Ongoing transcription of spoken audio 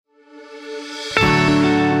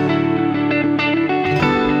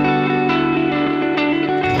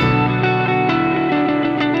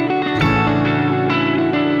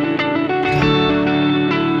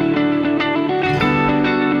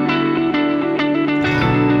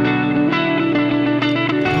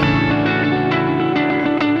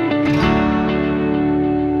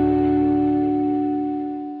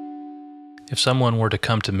someone were to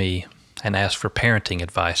come to me and ask for parenting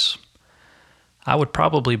advice, I would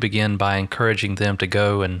probably begin by encouraging them to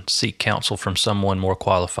go and seek counsel from someone more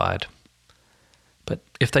qualified. But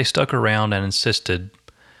if they stuck around and insisted,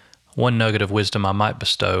 one nugget of wisdom I might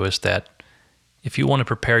bestow is that if you want to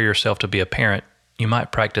prepare yourself to be a parent, you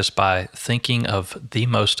might practice by thinking of the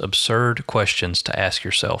most absurd questions to ask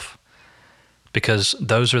yourself, because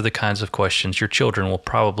those are the kinds of questions your children will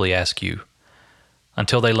probably ask you.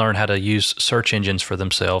 Until they learn how to use search engines for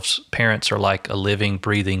themselves, parents are like a living,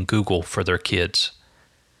 breathing Google for their kids.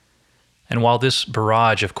 And while this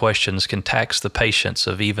barrage of questions can tax the patience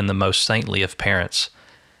of even the most saintly of parents,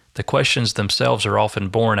 the questions themselves are often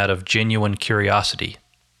born out of genuine curiosity.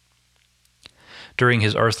 During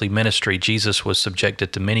his earthly ministry, Jesus was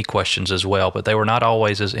subjected to many questions as well, but they were not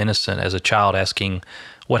always as innocent as a child asking,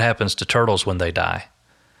 "What happens to turtles when they die?"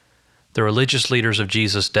 The religious leaders of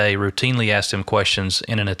Jesus' day routinely asked him questions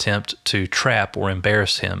in an attempt to trap or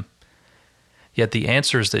embarrass him. Yet the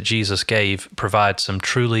answers that Jesus gave provide some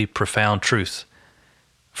truly profound truth.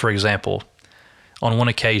 For example, on one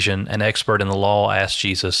occasion, an expert in the law asked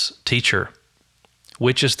Jesus, "Teacher,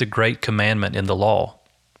 which is the great commandment in the law?"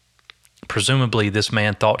 Presumably, this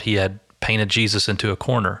man thought he had painted Jesus into a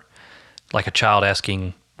corner, like a child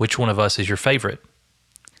asking, "Which one of us is your favorite?"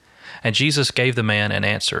 And Jesus gave the man an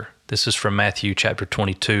answer. This is from Matthew chapter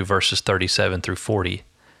 22, verses 37 through 40.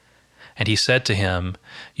 And he said to him,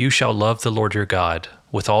 "You shall love the Lord your God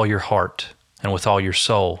with all your heart, and with all your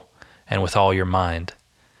soul, and with all your mind.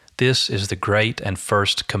 This is the great and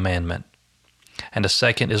first commandment. And a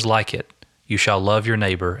second is like it. You shall love your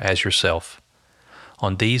neighbor as yourself.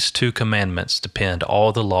 On these two commandments depend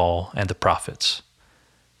all the law and the prophets."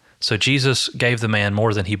 So Jesus gave the man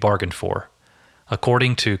more than he bargained for.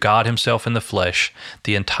 According to God himself in the flesh,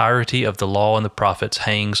 the entirety of the law and the prophets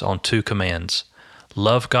hangs on two commands: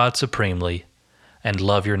 love God supremely and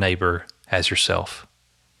love your neighbor as yourself.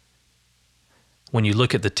 When you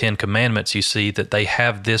look at the 10 Commandments, you see that they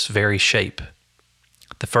have this very shape.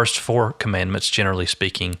 The first 4 commandments, generally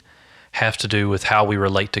speaking, have to do with how we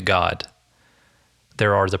relate to God.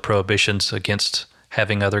 There are the prohibitions against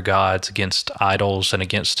having other gods, against idols, and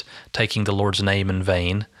against taking the Lord's name in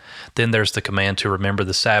vain. Then there's the command to remember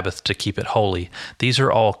the Sabbath, to keep it holy. These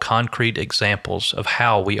are all concrete examples of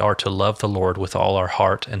how we are to love the Lord with all our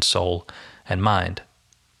heart and soul and mind.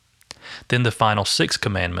 Then the final 6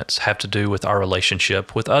 commandments have to do with our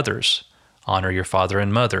relationship with others. Honor your father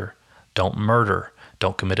and mother. Don't murder.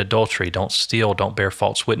 Don't commit adultery. Don't steal. Don't bear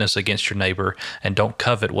false witness against your neighbor. And don't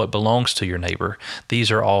covet what belongs to your neighbor. These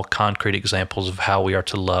are all concrete examples of how we are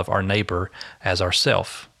to love our neighbor as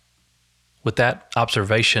ourself. With that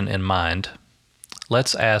observation in mind,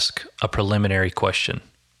 let's ask a preliminary question.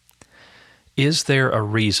 Is there a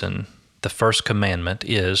reason the first commandment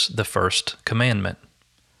is the first commandment?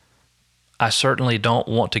 I certainly don't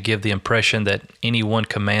want to give the impression that any one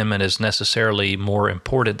commandment is necessarily more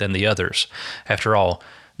important than the others. After all,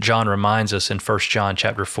 John reminds us in 1 John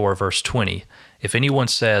chapter 4, verse 20, "If anyone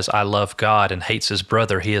says, 'I love God,' and hates his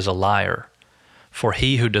brother, he is a liar. For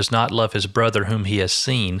he who does not love his brother whom he has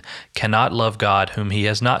seen cannot love God whom he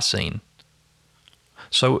has not seen."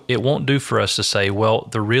 So it won't do for us to say, well,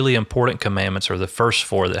 the really important commandments are the first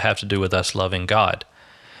 4 that have to do with us loving God.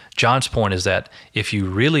 John's point is that if you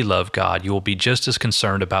really love God, you will be just as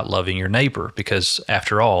concerned about loving your neighbor, because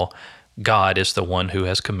after all, God is the one who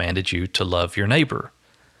has commanded you to love your neighbor.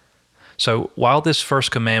 So while this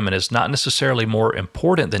first commandment is not necessarily more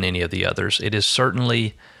important than any of the others, it is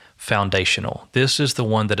certainly foundational. This is the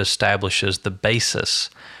one that establishes the basis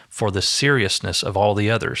for the seriousness of all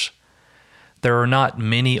the others. There are not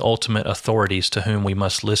many ultimate authorities to whom we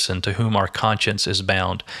must listen, to whom our conscience is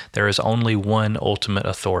bound. There is only one ultimate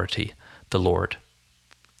authority, the Lord.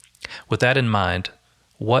 With that in mind,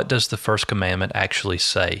 what does the first commandment actually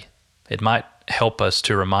say? It might help us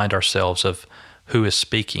to remind ourselves of who is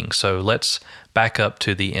speaking. So let's back up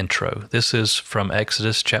to the intro. This is from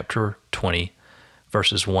Exodus chapter 20,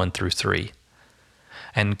 verses 1 through 3.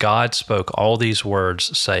 "And God spoke all these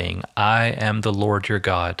words, saying, I am the Lord your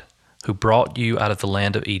God, who brought you out of the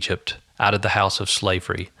land of Egypt, out of the house of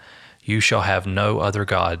slavery. You shall have no other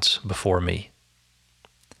gods before me."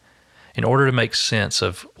 In order to make sense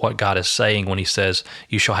of what God is saying when he says,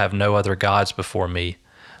 "You shall have no other gods before me,"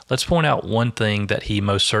 let's point out one thing that he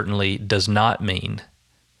most certainly does not mean.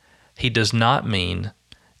 He does not mean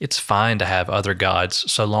it's fine to have other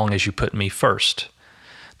gods so long as you put me first.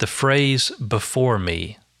 The phrase "before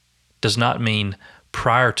me" does not mean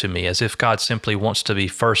prior to me, as if God simply wants to be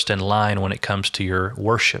first in line when it comes to your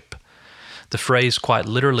worship. The phrase quite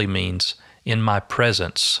literally means in my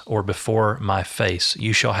presence or before my face.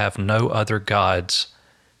 You shall have no other gods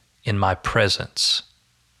in my presence.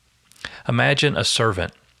 Imagine a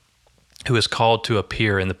servant who is called to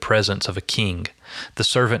appear in the presence of a king. The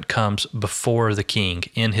servant comes before the king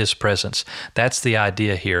in his presence. That's the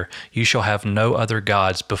idea here. You shall have no other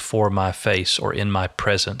gods before my face or in my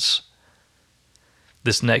presence.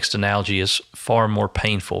 This next analogy is far more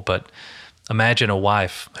painful, but imagine a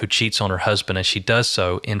wife who cheats on her husband, and she does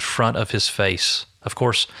so in front of his face. Of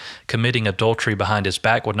course, committing adultery behind his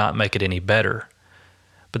back would not make it any better,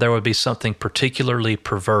 but there would be something particularly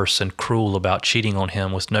perverse and cruel about cheating on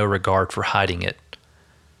him with no regard for hiding it.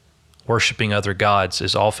 Worshipping other gods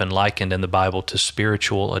is often likened in the Bible to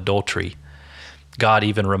spiritual adultery. God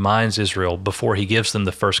even reminds Israel before he gives them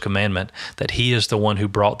the first commandment that he is the one who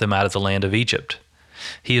brought them out of the land of Egypt.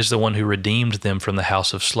 He is the one who redeemed them from the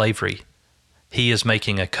house of slavery. He is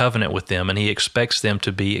making a covenant with them, and he expects them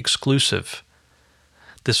to be exclusive.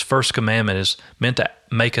 This first commandment is meant to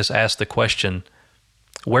make us ask the question,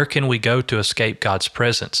 where can we go to escape God's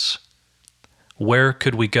presence? Where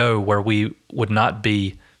could we go where we would not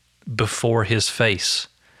be before his face?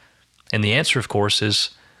 And the answer, of course,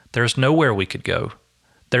 is there is nowhere we could go.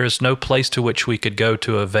 There is no place to which we could go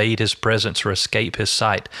to evade his presence or escape his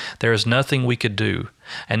sight. There is nothing we could do,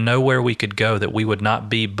 and nowhere we could go that we would not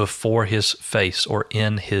be before his face or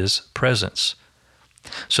in his presence.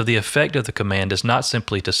 So the effect of the command is not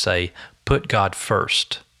simply to say, put God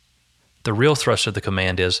first. The real thrust of the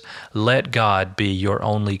command is, let God be your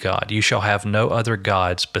only God. You shall have no other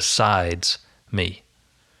gods besides me.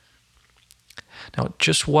 Now,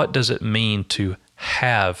 just what does it mean to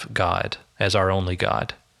have God as our only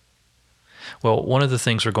God? Well, one of the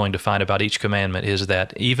things we're going to find about each commandment is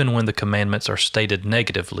that even when the commandments are stated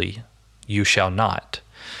negatively, you shall not,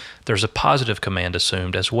 there's a positive command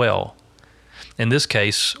assumed as well. In this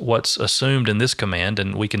case, what's assumed in this command,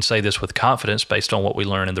 and we can say this with confidence based on what we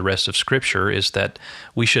learn in the rest of Scripture, is that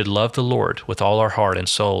we should love the Lord with all our heart and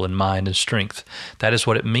soul and mind and strength. That is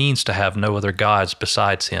what it means to have no other gods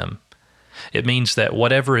besides him. It means that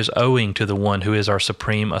whatever is owing to the one who is our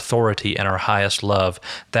supreme authority and our highest love,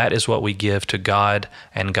 that is what we give to God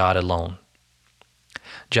and God alone.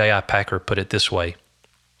 J.I. Packer put it this way,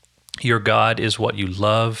 your God is what you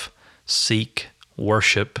love, seek,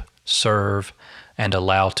 worship, serve, and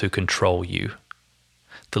allow to control you.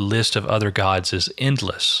 The list of other gods is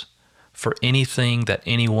endless, for anything that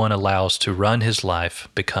anyone allows to run his life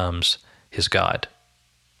becomes his God.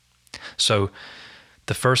 So,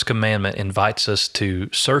 the first commandment invites us to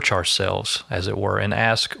search ourselves, as it were, and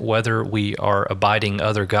ask whether we are abiding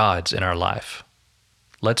other gods in our life.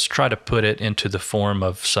 Let's try to put it into the form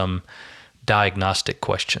of some diagnostic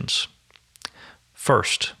questions.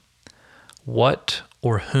 First, what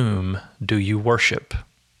or whom do you worship?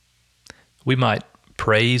 We might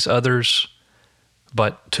praise others,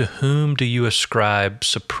 but to whom do you ascribe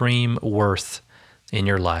supreme worth in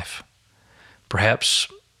your life? Perhaps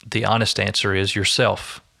the honest answer is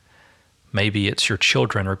yourself. Maybe it's your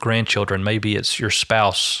children or grandchildren. Maybe it's your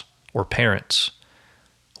spouse or parents.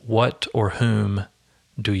 What or whom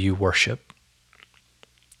do you worship?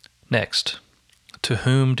 Next, to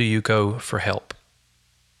whom do you go for help?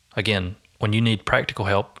 Again, when you need practical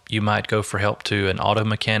help, you might go for help to an auto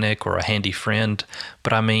mechanic or a handy friend,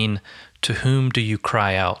 but I mean, to whom do you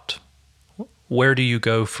cry out? Where do you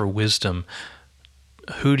go for wisdom?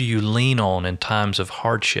 Who do you lean on in times of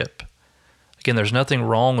hardship? Again, there's nothing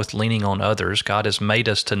wrong with leaning on others. God has made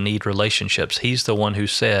us to need relationships. He's the one who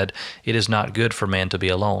said, it is not good for man to be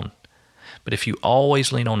alone. But if you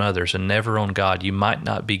always lean on others and never on God, you might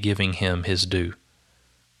not be giving him his due.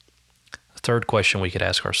 The third question we could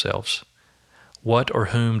ask ourselves, what or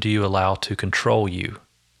whom do you allow to control you?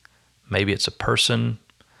 Maybe it's a person,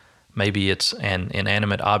 maybe it's an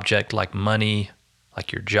inanimate object like money,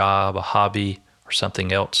 like your job, a hobby, or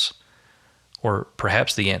something else. Or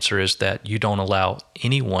perhaps the answer is that you don't allow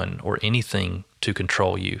anyone or anything to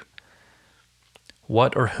control you.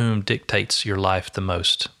 What or whom dictates your life the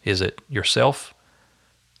most? Is it yourself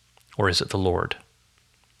or is it the Lord?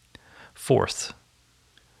 Fourth,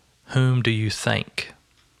 whom do you thank?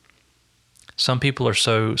 Some people are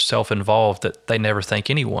so self-involved that they never thank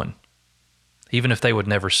anyone. Even if they would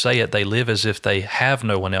never say it, they live as if they have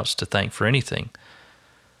no one else to thank for anything.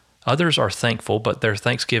 Others are thankful, but their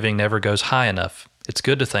thanksgiving never goes high enough. It's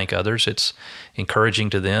good to thank others. It's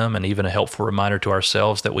encouraging to them and even a helpful reminder to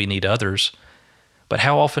ourselves that we need others. But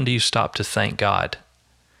how often do you stop to thank God?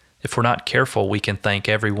 If we're not careful, we can thank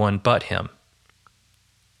everyone but him.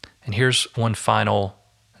 And here's one final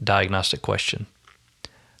diagnostic question.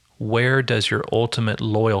 Where does your ultimate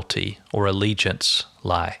loyalty or allegiance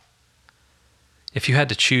lie? If you had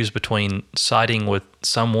to choose between siding with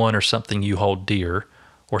someone or something you hold dear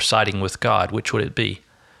or siding with God, which would it be?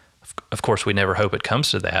 Of course, we never hope it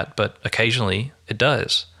comes to that, but occasionally it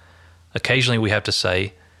does. Occasionally we have to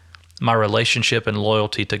say, my relationship and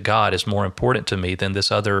loyalty to God is more important to me than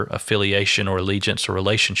this other affiliation or allegiance or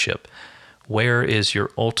relationship. Where is your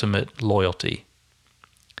ultimate loyalty?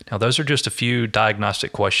 Now, those are just a few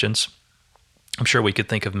diagnostic questions. I'm sure we could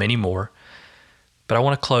think of many more, but I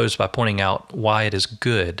want to close by pointing out why it is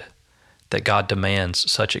good that God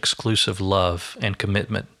demands such exclusive love and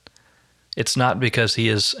commitment. It's not because he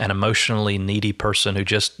is an emotionally needy person who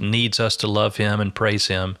just needs us to love him and praise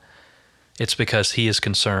him. It's because he is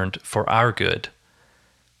concerned for our good.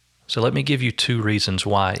 So let me give you 2 reasons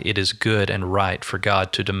why it is good and right for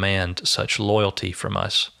God to demand such loyalty from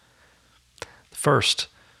us. First,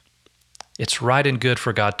 it's right and good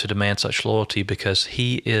for God to demand such loyalty because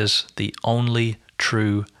he is the only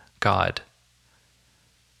true God.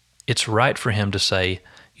 It's right for him to say,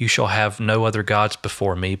 "You shall have no other gods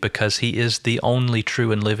before me," because he is the only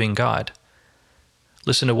true and living God.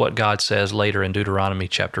 Listen to what God says later in Deuteronomy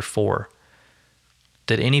chapter 4.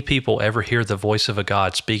 Did any people ever hear the voice of a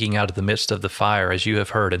God speaking out of the midst of the fire as you have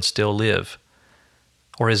heard and still live?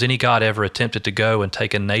 Or has any God ever attempted to go and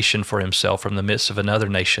take a nation for himself from the midst of another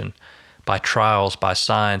nation, by trials, by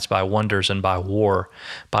signs, by wonders, and by war,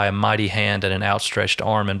 by a mighty hand and an outstretched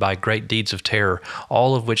arm, and by great deeds of terror,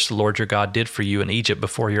 all of which the Lord your God did for you in Egypt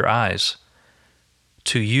before your eyes?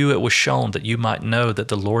 To you it was shown that you might know that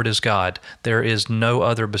the Lord is God. There is no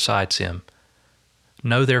other besides him.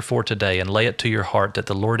 Know therefore today and lay it to your heart that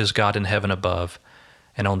the Lord is God in heaven above,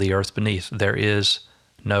 and on the earth beneath. There is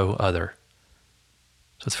no other.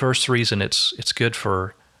 So the first reason it's good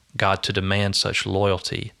for God to demand such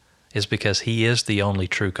loyalty is because he is the only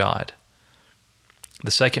true God. The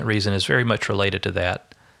second reason is very much related to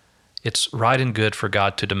that. It's right and good for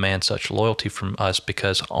God to demand such loyalty from us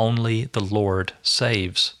because only the Lord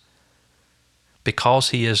saves. Because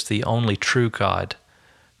he is the only true God,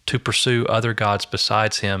 to pursue other gods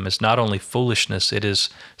besides him is not only foolishness, it is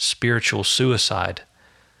spiritual suicide.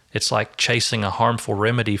 It's like chasing a harmful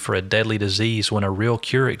remedy for a deadly disease when a real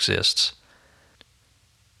cure exists.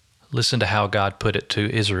 Listen to how God put it to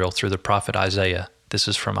Israel through the prophet Isaiah. This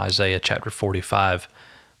is from Isaiah chapter 45,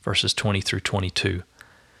 verses 20 through 22.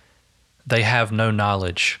 They have no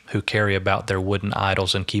knowledge who carry about their wooden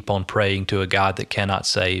idols and keep on praying to a God that cannot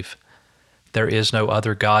save. There is no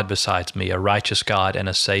other God besides me, a righteous God and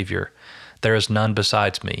a Savior. There is none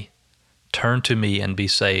besides me. Turn to me and be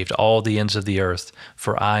saved, all the ends of the earth,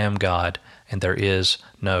 for I am God, and there is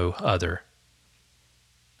no other.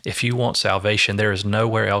 If you want salvation, there is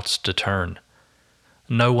nowhere else to turn.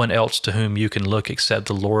 No one else to whom you can look except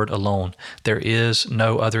the Lord alone. There is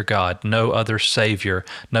no other God, no other Savior,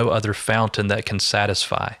 no other fountain that can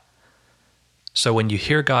satisfy. So when you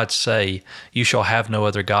hear God say, "You shall have no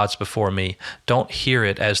other gods before me," don't hear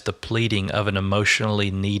it as the pleading of an emotionally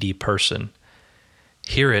needy person.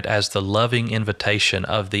 Hear it as the loving invitation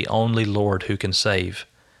of the only Lord who can save.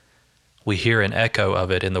 We hear an echo of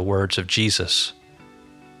it in the words of Jesus.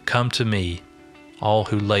 "Come to me, all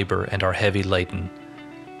who labor and are heavy laden,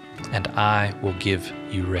 and I will give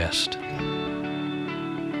you rest."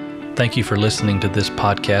 Thank you for listening to this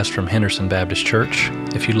podcast from Henderson Baptist Church.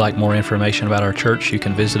 If you'd like more information about our church, you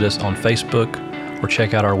can visit us on Facebook or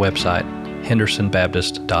check out our website,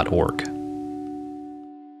 hendersonbaptist.org.